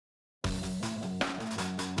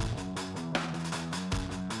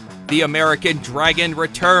The American Dragon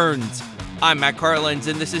returns. I'm Matt Carlins,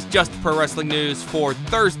 and this is Just Pro Wrestling News for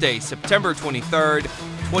Thursday, September 23rd,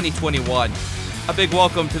 2021. A big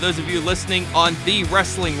welcome to those of you listening on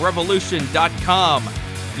TheWrestlingRevolution.com.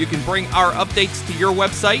 You can bring our updates to your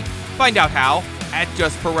website. Find out how at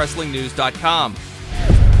JustProWrestlingNews.com.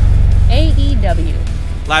 AEW.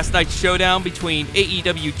 Last night's showdown between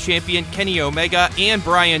AEW champion Kenny Omega and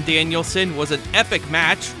Bryan Danielson was an epic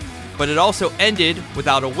match, but it also ended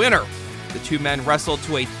without a winner. The two men wrestled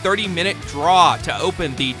to a 30-minute draw to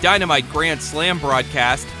open the Dynamite Grand Slam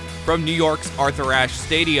broadcast from New York's Arthur Ashe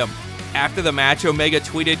Stadium. After the match, Omega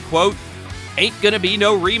tweeted, quote, "Ain't gonna be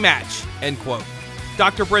no rematch," end quote.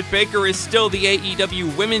 Dr. Britt Baker is still the AEW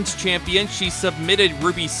Women's Champion. She submitted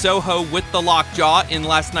Ruby Soho with the lockjaw in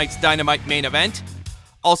last night's Dynamite main event.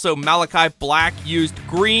 Also, Malachi Black used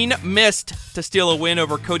Green Mist to steal a win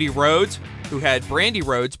over Cody Rhodes, who had Brandy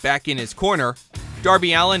Rhodes back in his corner.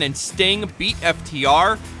 Darby Allin and Sting beat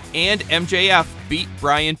FTR, and MJF beat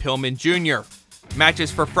Brian Pillman Jr.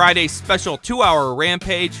 Matches for Friday's special 2-hour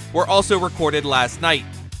Rampage were also recorded last night.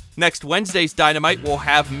 Next Wednesday's Dynamite will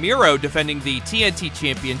have Miro defending the TNT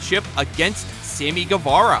Championship against Sammy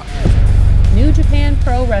Guevara. New Japan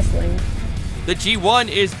Pro Wrestling. The G1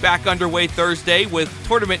 is back underway Thursday with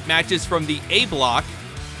tournament matches from the A block.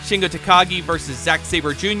 Shingo Takagi versus Zack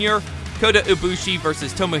Sabre Jr., Kota Ibushi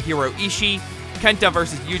versus Tomohiro Ishii, Kenta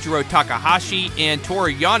versus Yujiro Takahashi, and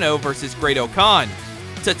Toru Yano versus Great-O-Khan.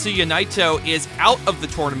 Tetsuya Naito is out of the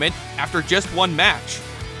tournament after just one match.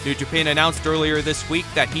 New Japan announced earlier this week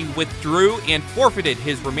that he withdrew and forfeited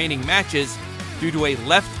his remaining matches due to a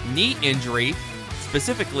left knee injury,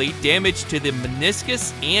 specifically damage to the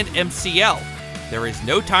meniscus and MCL. There is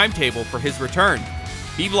no timetable for his return.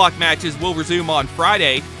 B-block matches will resume on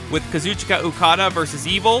Friday with Kazuchika Okada versus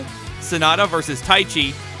Evil, Sonata versus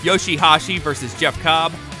Taichi, Yoshihashi versus Jeff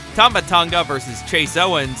Cobb, Tama Tonga versus Chase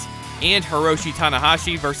Owens, and Hiroshi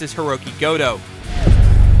Tanahashi versus Hiroki Goto.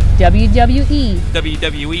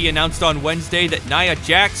 WWE announced on Wednesday that Nia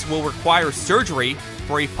Jax will require surgery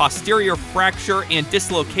for a posterior fracture and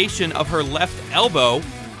dislocation of her left elbow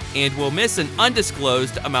and will miss an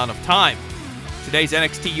undisclosed amount of time. Today's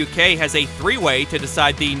NXT UK has a three-way to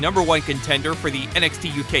decide the number one contender for the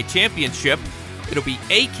NXT UK Championship. It'll be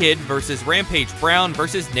A-Kid versus Rampage Brown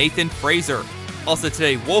versus Nathan Frazer. Also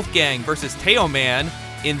today, Wolfgang versus Teo Man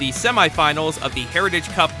in the semifinals of the Heritage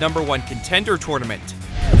Cup number one contender tournament.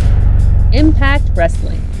 Impact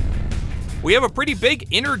Wrestling. We have a pretty big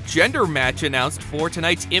intergender match announced for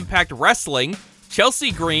tonight's Impact Wrestling.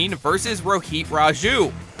 Chelsea Green versus Rohit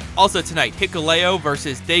Raju. Also tonight, Hikuleo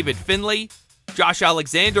versus David Finlay. Josh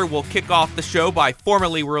Alexander will kick off the show by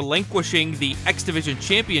formally relinquishing the X Division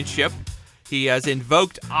Championship. He has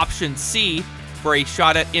invoked Option C for a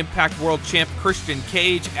shot at Impact World Champ Christian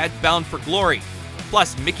Cage at Bound for Glory.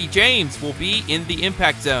 Plus, Mickie James will be in the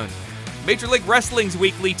Impact Zone. Major League Wrestling's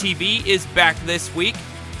weekly TV is back this week.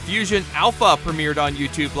 Fusion Alpha premiered on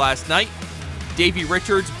YouTube last night. Davey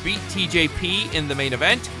Richards beat TJP in the main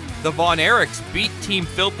event. The Von Erichs beat Team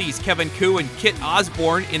Filthy's Kevin Koo and Kit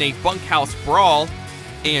Osborne in a bunkhouse brawl.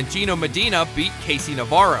 And Gino Medina beat Casey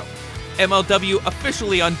Navarro. MLW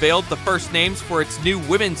officially unveiled the first names for its new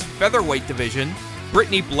women's featherweight division.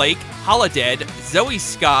 Brittany Blake, Holodead, Zoe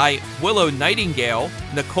Sky, Willow Nightingale,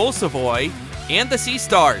 Nicole Savoy, and the Sea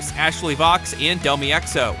Stars, Ashley Vox and Delmi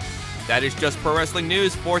Exo. That is Just Pro Wrestling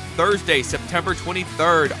News for Thursday, September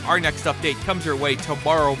 23rd. Our next update comes your way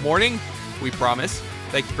tomorrow morning, we promise.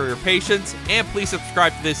 Thank you for your patience, and please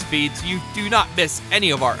subscribe to this feed so you do not miss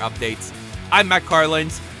any of our updates. I'm Matt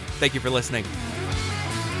Carlins. Thank you for listening.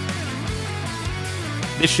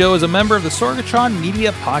 This show is a member of the Sorgatron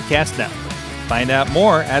Media Podcast Network. Find out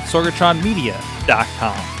more at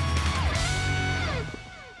sorgatronmedia.com.